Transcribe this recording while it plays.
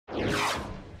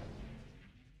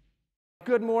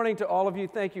Good morning to all of you.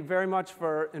 Thank you very much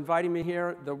for inviting me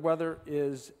here. The weather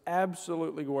is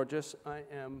absolutely gorgeous. I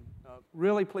am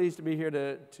really pleased to be here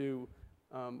to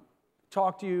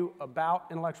talk to you about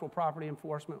intellectual property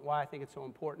enforcement, why I think it's so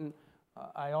important.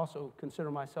 I also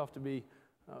consider myself to be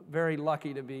very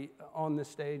lucky to be on this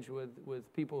stage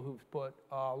with people who've put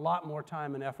a lot more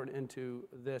time and effort into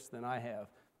this than I have.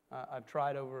 I've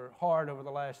tried hard over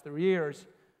the last 3 years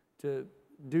to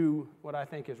do what I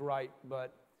think is right,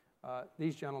 but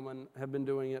these gentlemen have been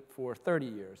doing it for 30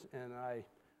 years, and I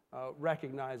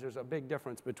recognize there's a big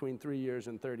difference between 3 years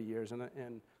and 30 years,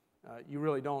 and you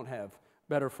really don't have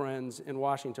better friends in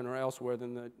Washington or elsewhere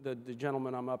than the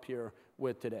gentleman I'm up here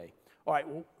with today. All right,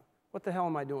 well, what the hell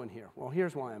am I doing here? Well,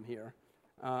 here's why I'm here.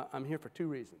 I'm here for 2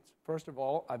 reasons. First of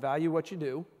all, I value what you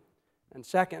do, and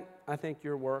second, I think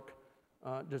your work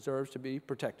deserves to be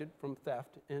protected from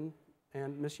theft and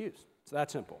misuse. It's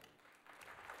that simple.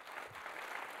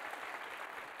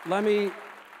 Let me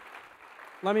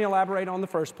elaborate on the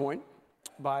first point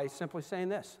by simply saying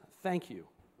this. Thank you.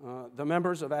 The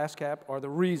members of ASCAP are the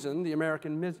reason the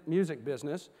American music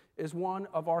business is one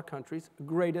of our country's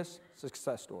greatest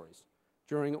success stories.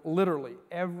 During literally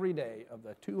every day of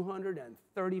the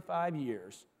 235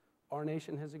 years our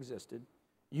nation has existed,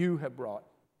 you have brought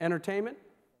entertainment,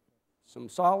 some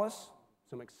solace,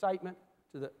 some excitement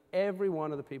to every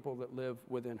one of the people that live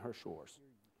within her shores.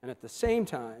 And at the same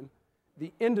time,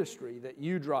 the industry that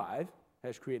you drive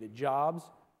has created jobs,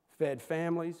 fed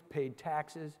families, paid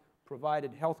taxes,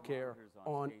 provided health care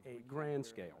on a grand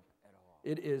scale.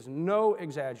 It is no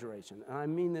exaggeration, and I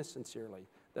mean this sincerely,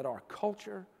 that our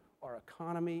culture, our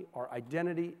economy, our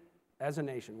identity as a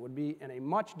nation would be in a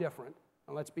much different,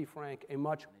 and let's be frank, a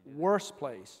much worse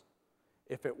place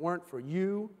if it weren't for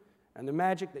you and the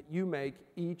magic that you make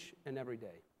each and every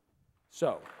day.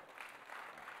 So,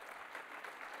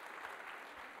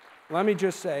 let me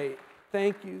just say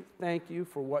thank you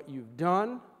for what you've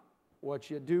done, what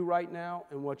you do right now,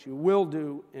 and what you will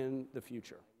do in the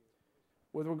future.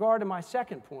 With regard to my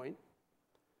second point,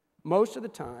 most of the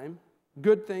time,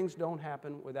 good things don't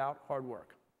happen without hard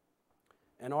work.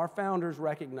 And our founders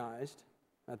recognized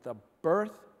at the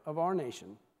birth of our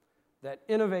nation that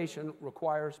innovation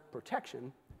requires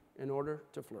protection in order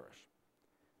to flourish.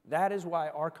 That is why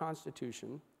our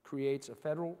Constitution creates a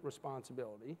federal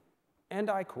responsibility, and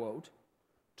I quote,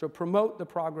 to promote the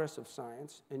progress of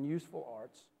science and useful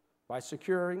arts by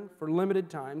securing for limited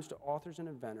times to authors and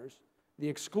inventors the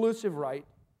exclusive right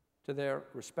to their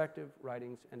respective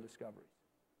writings and discoveries.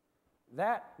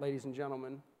 That, ladies and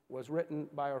gentlemen, was written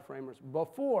by our framers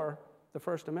before the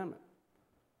First Amendment.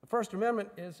 The First Amendment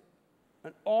is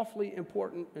an awfully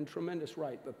important and tremendous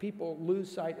right, but people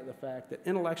lose sight of the fact that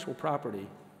intellectual property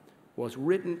was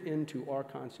written into our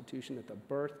Constitution at the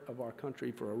birth of our country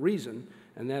for a reason,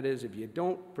 and that is if you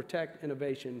don't protect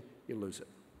innovation, you lose it.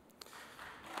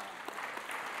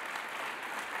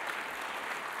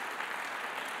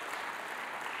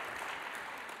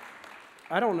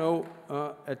 I don't know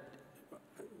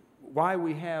why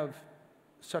we have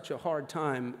such a hard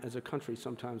time as a country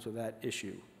sometimes with that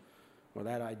issue or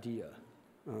that idea.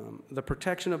 The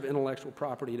protection of intellectual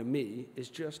property to me is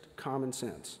just common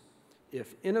sense.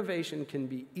 If innovation can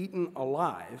be eaten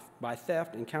alive by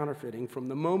theft and counterfeiting from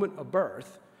the moment of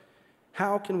birth,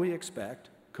 how can we expect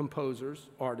composers,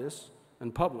 artists,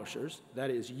 and publishers, that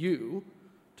is you,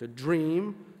 to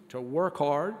dream, to work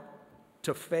hard,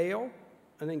 to fail,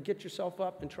 and then get yourself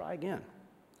up and try again?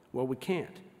 Well, we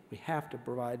can't. We have to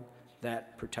provide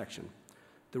that protection.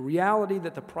 The reality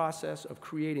that the process of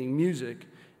creating music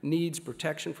needs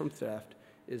protection from theft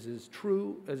is as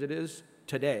true as it is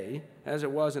today as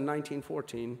it was in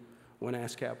 1914 when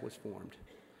ASCAP was formed.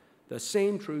 The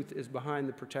same truth is behind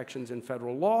the protections in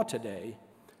federal law today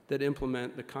that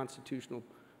implement the constitutional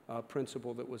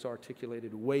principle that was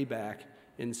articulated way back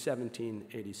in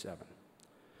 1787.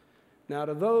 Now,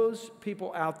 to those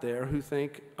people out there who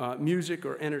think music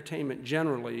or entertainment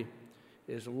generally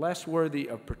is less worthy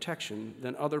of protection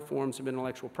than other forms of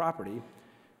intellectual property,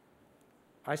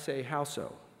 I say, how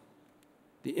so?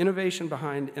 The innovation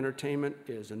behind entertainment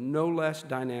is no less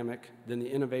dynamic than the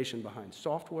innovation behind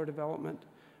software development,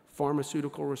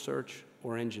 pharmaceutical research,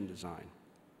 or engine design.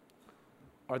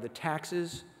 Are the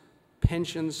taxes,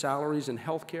 pensions, salaries, and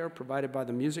health care provided by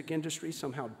the music industry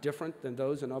somehow different than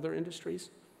those in other industries?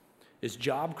 Is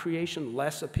job creation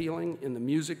less appealing in the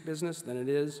music business than it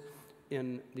is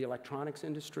in the electronics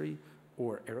industry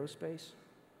or aerospace?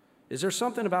 Is there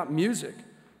something about music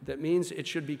that means it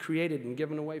should be created and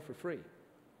given away for free?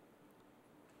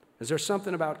 Is there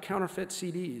something about counterfeit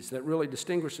CDs that really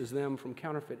distinguishes them from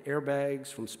counterfeit airbags,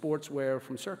 from sportswear,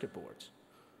 from circuit boards?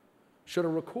 Should a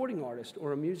recording artist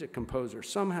or a music composer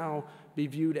somehow be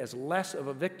viewed as less of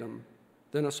a victim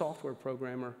than a software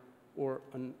programmer or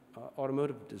an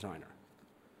automotive designer?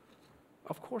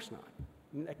 Of course not.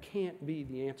 I mean, that can't be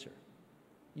the answer.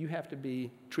 You have to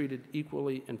be treated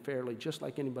equally and fairly, just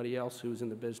like anybody else who's in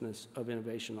the business of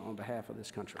innovation on behalf of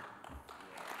this country.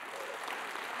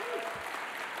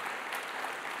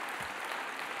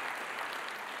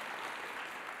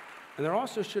 And there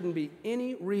also shouldn't be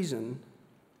any reason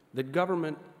that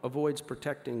government avoids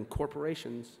protecting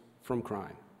corporations from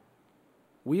crime.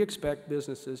 We expect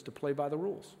businesses to play by the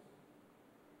rules,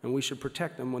 and we should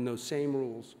protect them when those same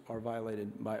rules are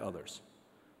violated by others.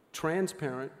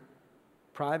 Transparent,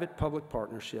 private-public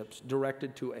partnerships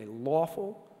directed to a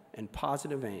lawful and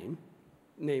positive aim,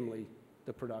 namely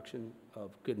the production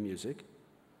of good music,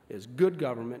 is good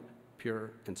government,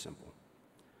 pure and simple.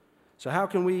 So how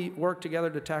can we work together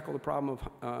to tackle the problem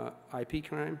of IP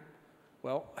crime?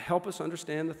 Well, help us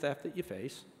understand the theft that you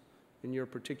face in your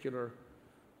particular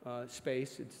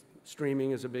space.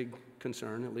 Streaming is a big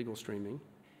concern, illegal streaming.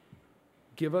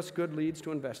 Give us good leads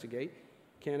to investigate.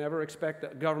 Can't ever expect the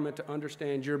government to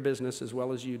understand your business as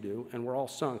well as you do, and we're all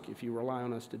sunk if you rely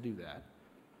on us to do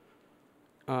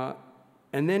that.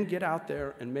 And then get out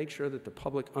there and make sure that the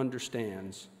public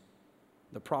understands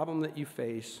the problem that you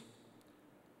face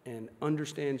and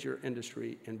understands your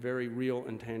industry in very real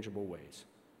and tangible ways.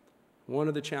 One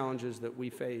of the challenges that we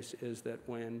face is that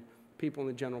when people in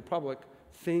the general public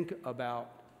think about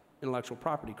intellectual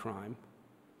property crime,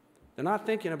 they're not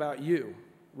thinking about you,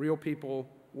 real people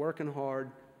working hard,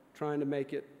 trying to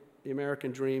make it the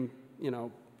American dream, you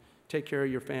know, take care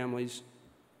of your families,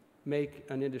 make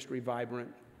an industry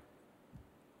vibrant.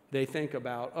 They think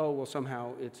about, oh, well,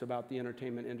 somehow it's about the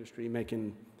entertainment industry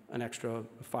making an extra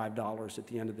 $5 at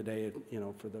the end of the day, you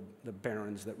know, for the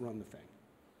barons that run the thing.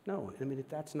 No, I mean,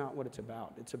 that's not what it's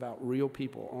about. It's about real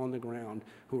people on the ground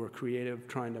who are creative,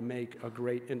 trying to make a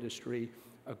great industry,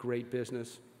 a great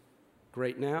business,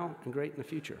 great now and great in the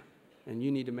future. And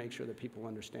you need to make sure that people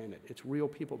understand it. It's real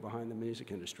people behind the music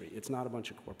industry. It's not a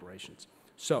bunch of corporations.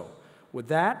 So, with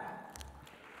that,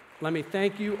 let me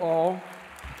thank you all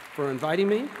for inviting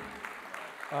me.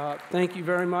 Thank you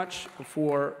very much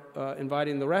for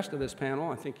inviting the rest of this panel.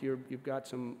 I think you've got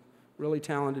some really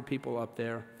talented people up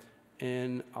there.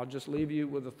 And I'll just leave you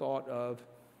with the thought of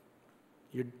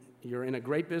you're in a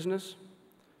great business,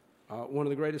 one of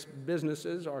the greatest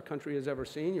businesses our country has ever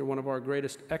seen. You're one of our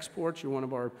greatest exports. You're one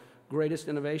of our greatest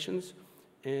innovations.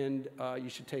 And you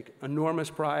should take enormous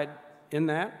pride in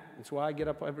that. That's why I get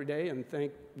up every day and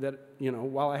think that, you know,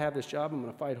 while I have this job, I'm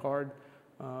going to fight hard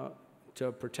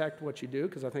to protect what you do,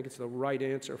 because I think it's the right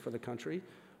answer for the country.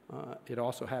 It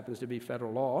also happens to be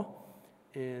federal law,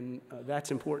 and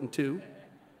that's important too.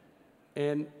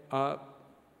 And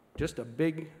just a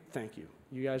big thank you.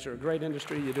 You guys are a great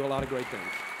industry. You do a lot of great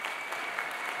things.